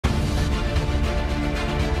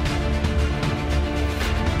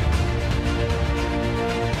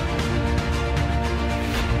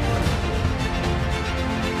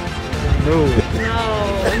No. No.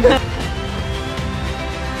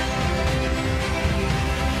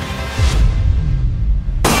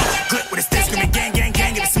 With a stick screaming gang, gang,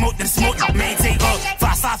 gang, get the smoke, then the smoke, maintain up.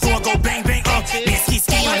 5, 5, 4, go bang, bang up. Me and ski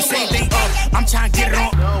on the same thing up. I'm trying to get it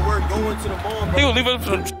on. No, we're going to the mall. He will leave us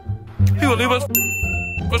some. He will leave us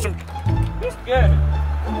for some. He's scared.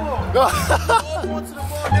 Come on. Go. We're going to the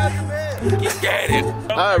mall now, you man. He's scared.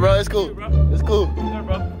 Alright, bro, it's cool. It's cool. Yeah,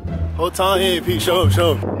 bro. Whole time here, Pete. Show him,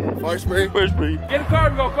 show him. First spray. First spray. Get in the car,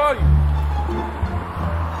 we're gonna call you.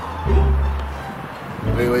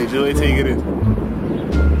 Wait, Julie, take it in.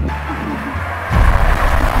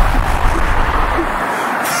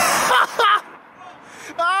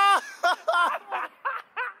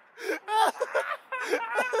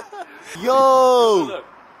 Yo! Look,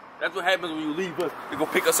 that's what happens when you leave us. They go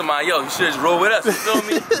pick up somebody else. You should just roll with us. You feel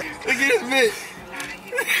me? Look at this bitch.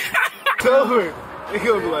 It's over. They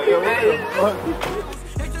gonna be like, yo, what the fuck?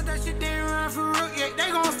 They said that shit didn't run for real, yeah, they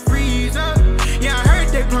gon' freeze up. Yeah, I heard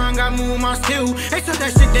they plan got move my still. They said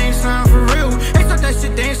that shit ain't signed for real. They said that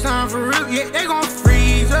shit ain't signed for real, yeah, they gon'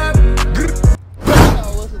 freeze up.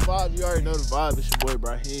 What's the vibe? You already know the vibe. It's your boy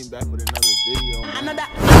Brahim back with another video.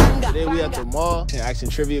 Today we at the mall and asking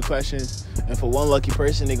trivia questions. And for one lucky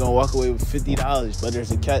person, they're gonna walk away with $50. But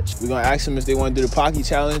there's a catch. We're gonna ask them if they wanna do the Paqui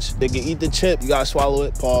challenge. They can eat the chip, you gotta swallow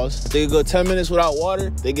it, pause. If they can go 10 minutes without water,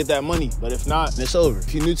 they get that money. But if not, it's over.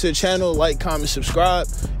 If you're new to the channel, like, comment, subscribe.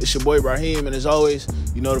 It's your boy Brahim, and as always,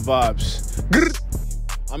 you know the vibes.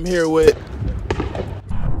 I'm here with...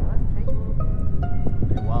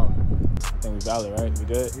 Wow. I think we valid, right? We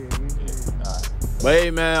good? Yeah. All right. But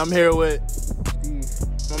hey, man, I'm here with...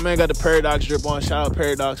 My man got the Paradox drip on. Shout out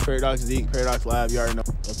Paradox Deek, Paradox Lab. You already know.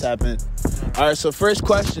 Go tap in. All right, so first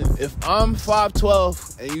question. If I'm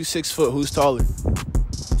 5'12" and you 6 foot, who's taller?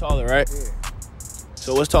 Taller, right? Yeah.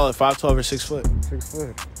 So what's taller, 5'12" or 6 foot? 6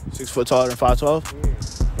 foot. 6 foot taller than 5'12"? Yeah.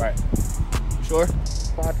 Right. You sure?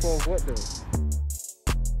 5'12" what though?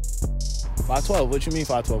 5'12", what you mean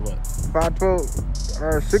 5'12" what?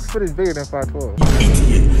 5'12", 6 foot is bigger than 5'12".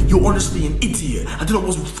 Idiot. You're honestly an idiot. I don't know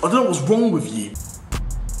what's wrong with you.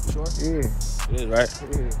 Sure? Yeah. It is, right?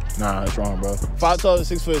 Yeah. Nah, that's wrong, bro. 5'12" and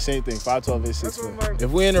 6 foot, same thing. 5'12" is 6 foot. If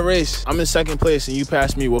we in a race, I'm in second place and you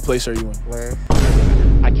pass me, what place are you in? Last.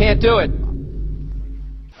 I can't do it.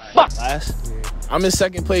 Fuck. Last? Yeah. I'm in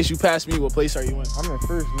second place, you pass me, what place are you in? I'm in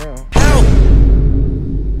first now.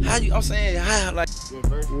 How you? I'm saying how? Like You in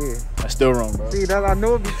first? Yeah. That's still wrong, bro. See, that I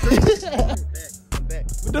know it be true. I'm back.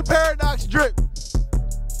 With the Paradox drip.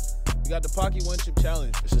 We got the Paqui 1-chip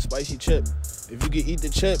challenge. It's a spicy chip. If you can eat the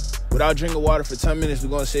chip without drinking water for 10 minutes, we're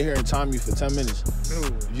gonna sit here and time you for 10 minutes. No,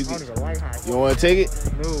 You I don't even like how You wanna take it?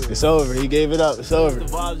 No. It's over. He gave it up. It's over. The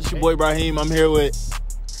vibes. It's your boy Brahim. I'm here with...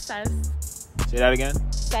 Says. Say that again.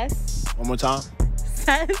 Says. One more time.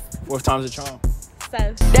 Says. 4th time's a charm.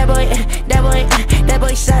 Says. That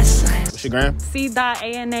boy sus. What's your gram?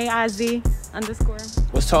 C.ANAIZ_.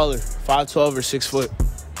 What's taller, 5'12" or 6 foot?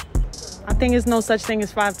 I think there's no such thing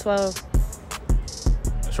as 5'12".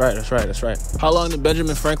 That's right. How long did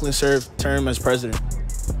Benjamin Franklin serve term as president?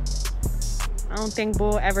 I don't think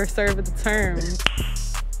Bull ever served the term.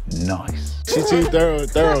 Nice. She too thorough.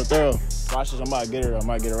 Watch this, I'm about to get her. I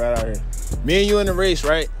might get her right out here. Me and you in the race,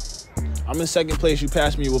 right? I'm in second place. You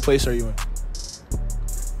passed me. What place are you in?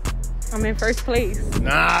 I'm in first place.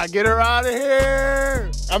 Nah, get her out of here.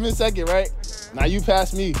 I'm in second, right? Now you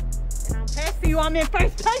passed me. And I'm passing you. I'm in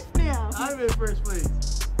first place now. I'm in first place.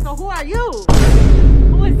 So who are you?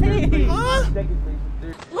 Who is he? Huh?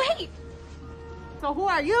 Wait. So who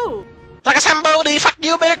are you? Like a somebody, fuck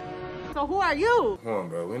you, bitch. So who are you? come on,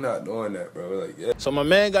 bro. We're not doing that, bro. We're like, yeah. So my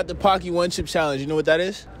man got the Paqui 1-chip challenge. You know what that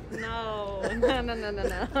is? No.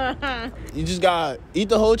 You just gotta eat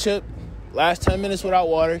the whole chip, last 10 minutes without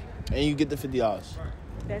water, and you get the $50.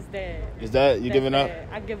 That's dead. Is that, you giving up? Dead.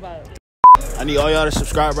 I give up. I need all y'all to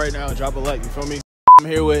subscribe right now and drop a like, you feel me? I'm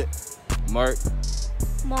here with Mark.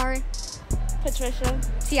 Mari, Patricia,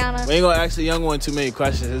 Tiana. We ain't gonna ask the young one too many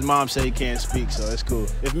questions. His mom said he can't speak, so it's cool.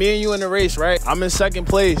 If me and you in the race, right? I'm in second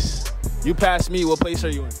place. You pass me, what place are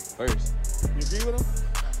you in? First. You agree with him?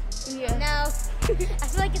 Yeah. No. I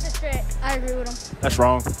feel like it's a trick. I agree with him. That's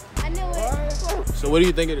wrong. I knew it. So what do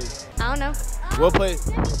you think it is? I don't know. What place?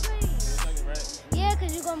 Yeah,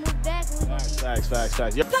 because you're going to move back.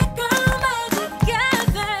 Facts. Yep.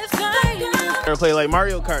 Ever play like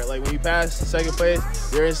Mario Kart? Like when you pass second place,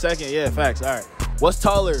 you're in second? Yeah, facts. All right. What's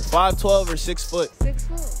taller, 5'12" or 6 foot? 6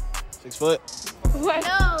 foot. 6 foot? What?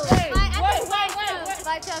 No. Wait.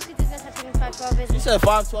 5'12", because there's no such thing as 5'12", You said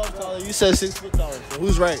 5'12" taller. You said 6 foot taller. So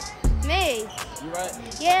who's right? Me. You right?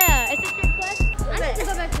 Yeah, it's a trick question. I need to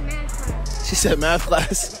go back to math class. She said math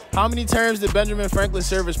class. How many terms did Benjamin Franklin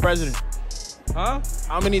serve as president? Huh?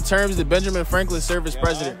 How many terms did Benjamin Franklin serve as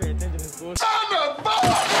president?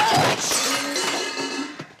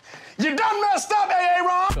 You done messed up,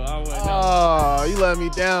 Aaron. So Oh, you let me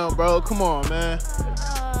down, bro. Come on, man.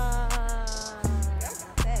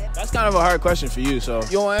 That's kind of a hard question for you, so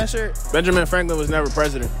you won't answer it? Benjamin Franklin was never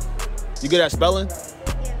president. You good at spelling?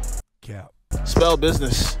 Yeah. Spell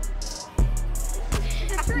business.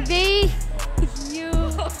 B-U-I-S.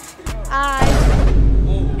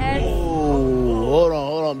 Hold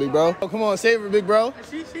on, big bro. Oh, come on, save her, big bro.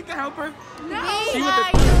 She can help her.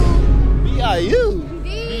 B-I-U.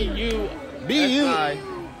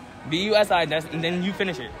 B-U-S-I, and then you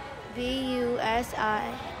finish it. B-U-S-I-N-N-E-S-S-N-I-S.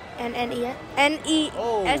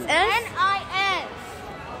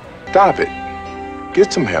 Stop it.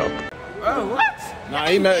 Get some help. Oh, what? Nah,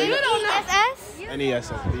 he meant N-E-S-S?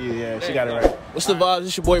 N-E-S-S. Yeah, she got it right. What's the vibes?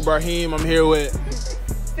 It's your boy Ibrahim. I'm here with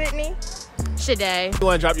Sydney. Shadae. You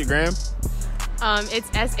want to drop your gram? It's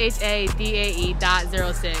SHADAE.06.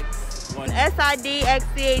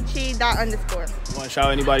 SIDXCHE._. You want to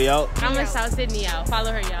shout anybody out? I'm gonna shout Sydney out.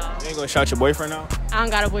 Follow her, y'all. You ain't gonna shout your boyfriend out? I don't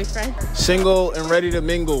got a boyfriend. Single and ready to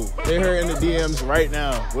mingle. They her in the DMs right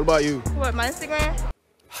now. What about you? What, my Instagram?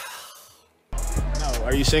 No,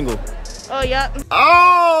 are you single? Oh, yep.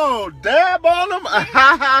 Oh, dab on them.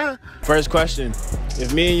 First question.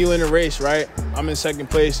 If me and you in a race, right? I'm in second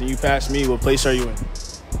place and you pass me, what place are you in?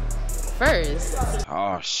 First.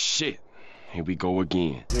 Oh, shit. Here we go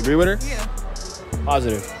again. You agree with her? Yeah.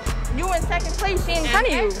 Positive. You in second place, she in front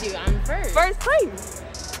of you. I'm first. First place.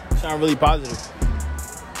 Sound really positive.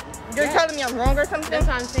 You're telling me I'm wrong or something? That's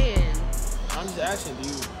what I'm saying. I'm just asking, do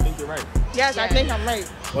you think you're right? Yes, I think I'm right.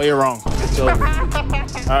 Well, you're wrong. It's over. All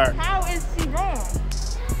right. How is she wrong?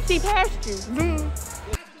 She passed you.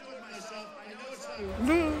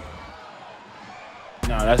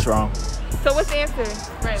 No, that's wrong. So what's the answer?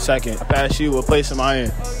 Right. Second. I passed you. What place am I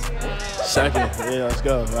in? Second. Yeah, let's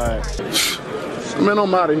go. All right. Man,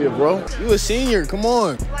 I'm out of here, bro. You a senior. Come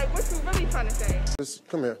on. Like, what you really trying to say? Just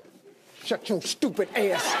come here. Shut your stupid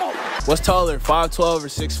ass up. What's taller, 5'12" or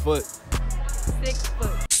 6 foot? 6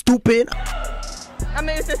 foot. Stupid. I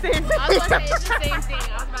mean, it's the same thing. I was gonna say it's the same thing.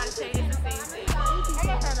 I was about to say it's the same thing.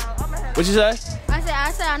 What you say? I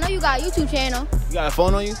said, I know you got a YouTube channel. You got a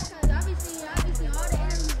phone on you? I be seeing all the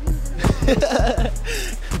interviews.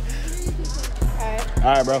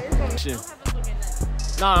 All right, bro. Shit.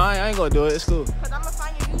 Nah, I ain't gonna do it. It's cool. Because I'm going to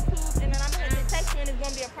find your YouTube and then I'm going to text you and it's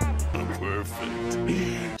going to be a problem.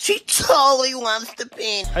 Perfect. She totally wants to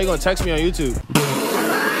pin. How you gonna text me on YouTube?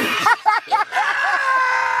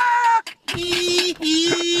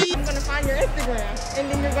 I'm going to find your Instagram and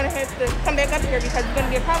then you're going to have to come back up here because it's going to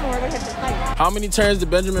be a problem. We're going to have to fight. How many terms did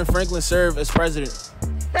Benjamin Franklin serve as president?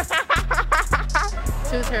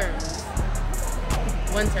 2 terms.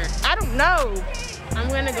 1 term. I don't know. I'm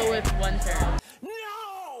gonna go with 1 term.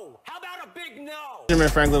 No! How about a big no? Benjamin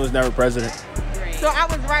Franklin was never president. Great. So I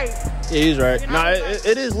was right. Yeah, he's right. Nah,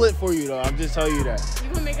 it is lit for you, though. I'm just telling you that. You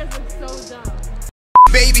gonna make us look so dumb.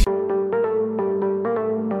 Baby.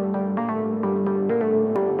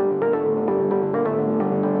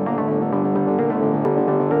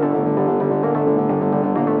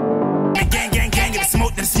 Gang, get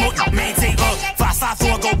the smoke, man, take up.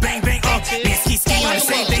 554, go bang, bang, up. Man, ski on the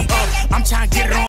same thing, up. I'm trying to get it on.